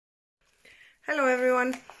Hello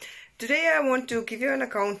everyone! Today I want to give you an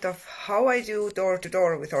account of how I do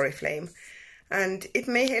door-to-door with Oriflame, and it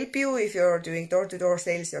may help you if you're doing door-to-door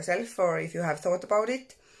sales yourself or if you have thought about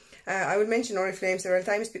it. I will mention Oriflame several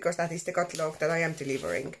times because that is the catalog that I am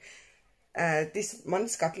delivering. This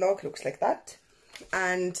month's catalog looks like that,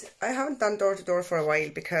 and I haven't done door-to-door for a while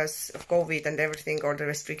because of COVID and everything, all the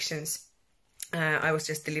restrictions. I was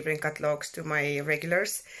just delivering catalogs to my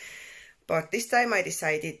regulars. But this time I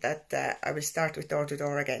decided that I will start with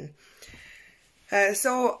door-to-door again.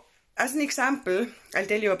 So, as an example, I'll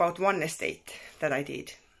tell you about one estate that I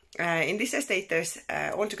did. In this estate there's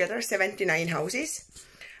altogether 79 houses.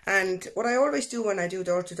 And what I always do when I do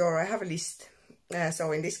door-to-door, I have a list.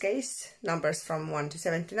 So in this case, numbers from 1 to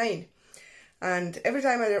 79. And every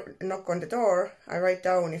time I knock on the door, I write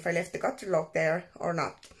down if I left the catalog there or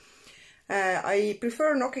not. I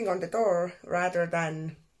prefer knocking on the door rather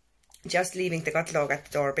than just leaving the catalog at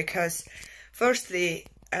the door, because firstly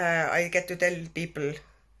I get to tell people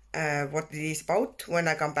what it is about when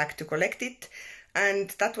I come back to collect it, and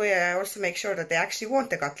that way I also make sure that they actually want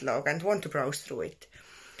the catalog and want to browse through it.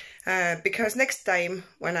 Because next time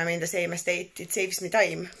when I'm in the same estate, it saves me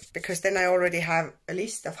time, because then I already have a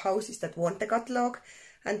list of houses that want the catalog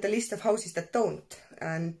and the list of houses that don't.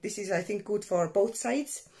 And this is, I think, good for both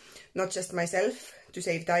sides, not just myself to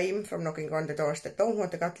save time from knocking on the doors that don't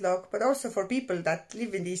want the catalog, but also for people that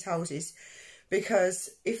live in these houses, because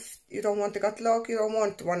if you don't want the catalog, you don't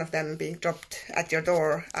want one of them being dropped at your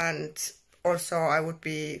door, and also I would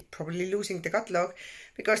be probably losing the catalog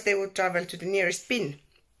because they would travel to the nearest bin.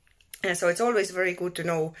 So it's always very good to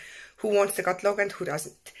know who wants the catalog and who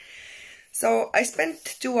doesn't. So I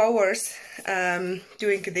spent 2 hours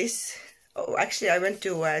doing this. Oh, actually, I went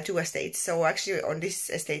to 2 estates. So actually on this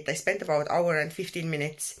estate, I spent about an hour and 15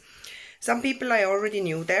 minutes. Some people I already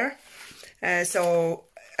knew there.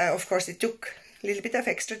 Of course, it took a little bit of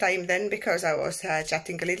extra time then because I was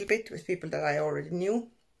chatting a little bit with people that I already knew.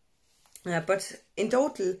 But in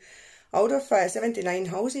total, out of 79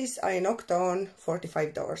 houses, I knocked on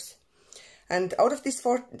 45 doors. And out of these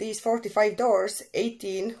 45 doors,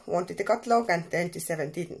 18 wanted the catalog and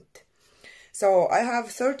 27 didn't. So I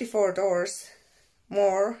have 34 doors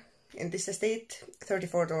more in this estate,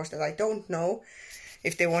 34 doors that I don't know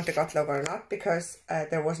if they want a catalog or not, because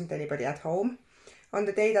there wasn't anybody at home on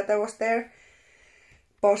the day that I was there.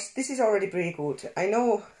 But this is already pretty good. I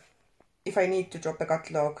know if I need to drop the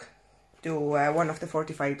catalog to one of the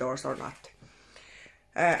 45 doors or not.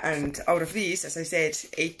 And out of these, as I said,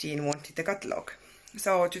 18 wanted the catalog.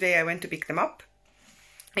 So today I went to pick them up.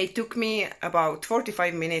 It took me about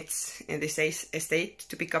 45 minutes in this estate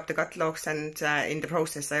to pick up the catalogs, and in the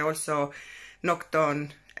process I also knocked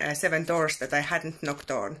on 7 doors that I hadn't knocked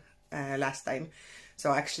on last time.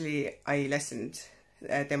 So actually I lessened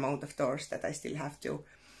the amount of doors that I still have to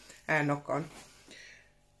knock on.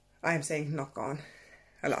 I am saying knock on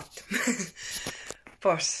a lot.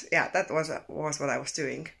 But yeah, that was what I was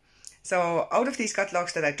doing. So out of these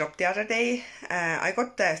catalogs that I dropped the other day, I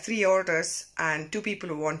got 3 orders and 2 people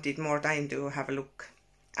who wanted more time to have a look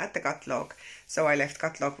at the catalog. So I left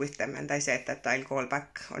catalog with them, and I said that I'll call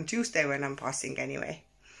back on Tuesday when I'm passing anyway.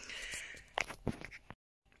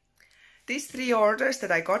 These 3 orders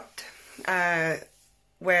that I got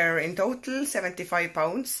were in total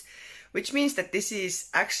 £75, which means that this is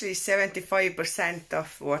actually 75%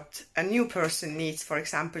 of what a new person needs, for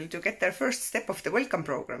example, to get their first step of the welcome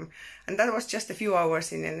program. And that was just a few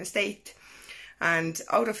hours in an estate. And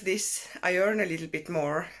out of this, I earn a little bit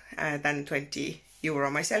more than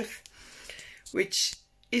 €20 myself, which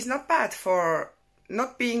is not bad for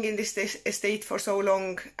not being in this estate for so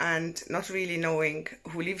long and not really knowing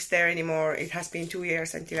who lives there anymore. It has been 2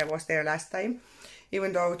 years until I was there last time.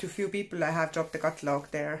 Even though to few people I have dropped the catalog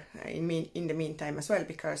there in the meantime as well,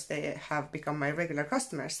 because they have become my regular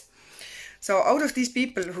customers. So out of these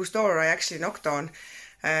people whose door I actually knocked on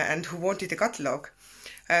and who wanted the catalog,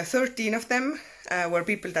 13 of them were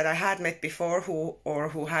people that I had met before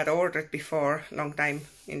who had ordered before long time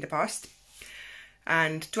in the past.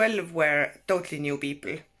 And 12 were totally new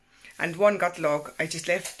people. And 1 catalog I just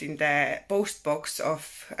left in the post box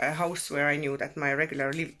of a house where I knew that my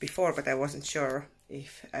regular lived before, but I wasn't sure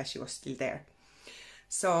if she was still there.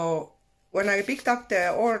 So when I picked up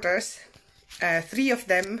the orders, 3 of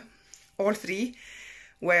them, all 3,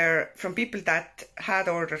 were from people that had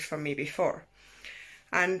ordered from me before.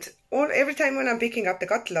 And every time when I'm picking up the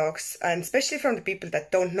catalogs, and especially from the people that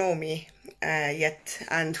don't know me yet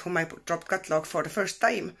and whom I dropped catalog for the first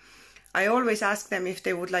time, I always ask them if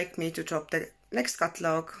they would like me to drop the next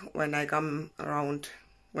catalog when I come around,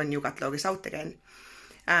 when new catalog is out again.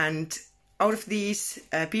 And out of these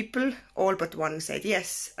people, all but one said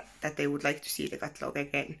yes, that they would like to see the catalogue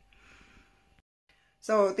again.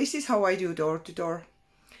 So this is how I do door to door.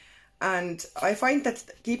 And I find that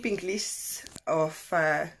keeping lists of,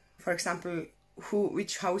 for example,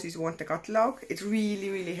 which houses want the catalogue, it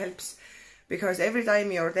really helps, because every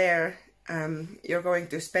time you're there, you're going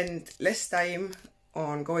to spend less time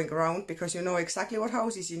on going around, because you know exactly what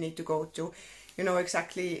houses you need to go to. You know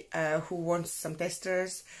exactly who wants some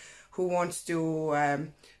testers, who wants to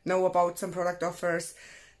know about some product offers.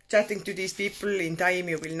 Chatting to these people in time,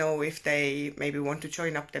 you will know if they maybe want to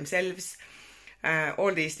join up themselves,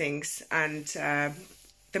 all these things. And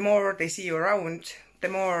the more they see you around, the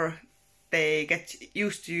more they get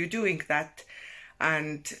used to you doing that.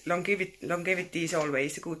 And longevity is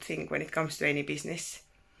always a good thing when it comes to any business.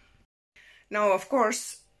 Now, of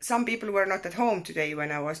course, some people were not at home today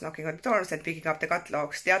when I was knocking on the doors and picking up the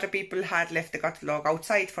catalogues. The other people had left the catalogue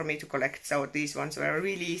outside for me to collect, so these ones were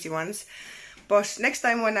really easy ones. But next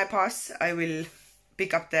time when I pass, I will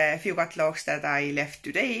pick up the few catalogues that I left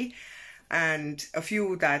today, and a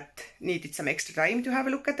few that needed some extra time to have a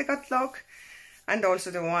look at the catalogue, and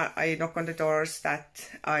also the one I knock on the doors that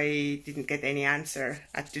I didn't get any answer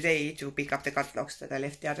at today to pick up the catalogues that I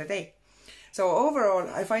left the other day. So overall,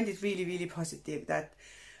 I find it really positive that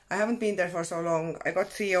I haven't been there for so long. I got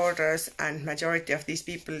 3 orders, and majority of these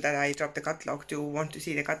people that I dropped the catalogue to want to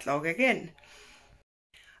see the catalogue again.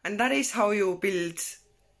 And that is how you build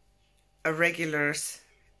a regulars.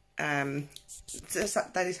 That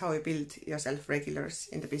is how you build yourself regulars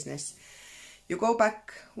in the business. You go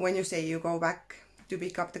back when you say you go back to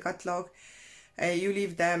pick up the catalogue. You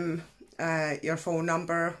leave them your phone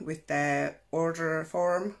number with the order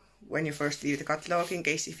form when you first leave the catalogue, in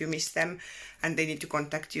case if you miss them and they need to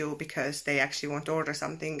contact you because they actually want to order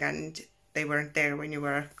something and they weren't there when you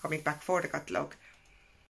were coming back for the catalogue.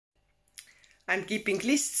 And keeping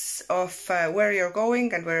lists of where you're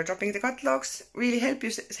going and where you're dropping the catalogues really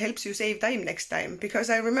helps you save time next time. Because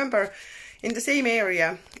I remember in the same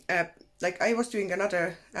area, like I was doing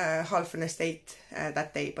another half an estate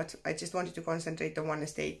that day, but I just wanted to concentrate on one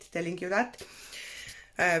estate, telling you that.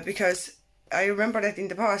 Because I remember that in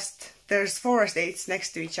the past, there's 4 estates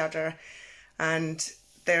next to each other, and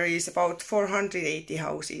there is about 480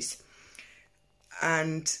 houses.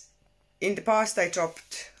 And in the past, I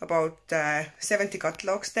dropped about 70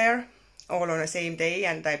 catalogues there, all on the same day,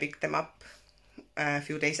 and I picked them up a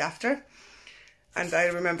few days after. And I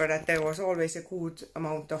remember that there was always a good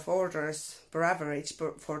amount of orders per average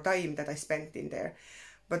for time that I spent in there.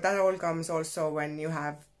 But that all comes also when you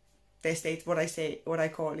have the estate, what I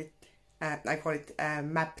call it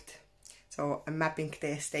mapped. So I'm mapping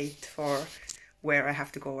the estate for where I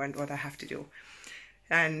have to go and what I have to do.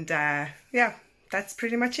 And yeah, that's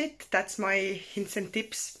pretty much it. That's my hints and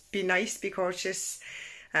tips. Be nice, be cautious,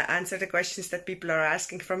 answer the questions that people are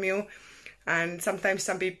asking from you. And sometimes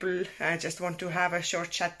some people just want to have a short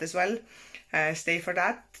chat as well. Stay for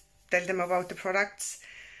that. Tell them about the products.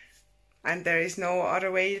 And there is no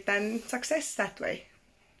other way than success that way.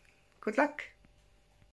 Good luck.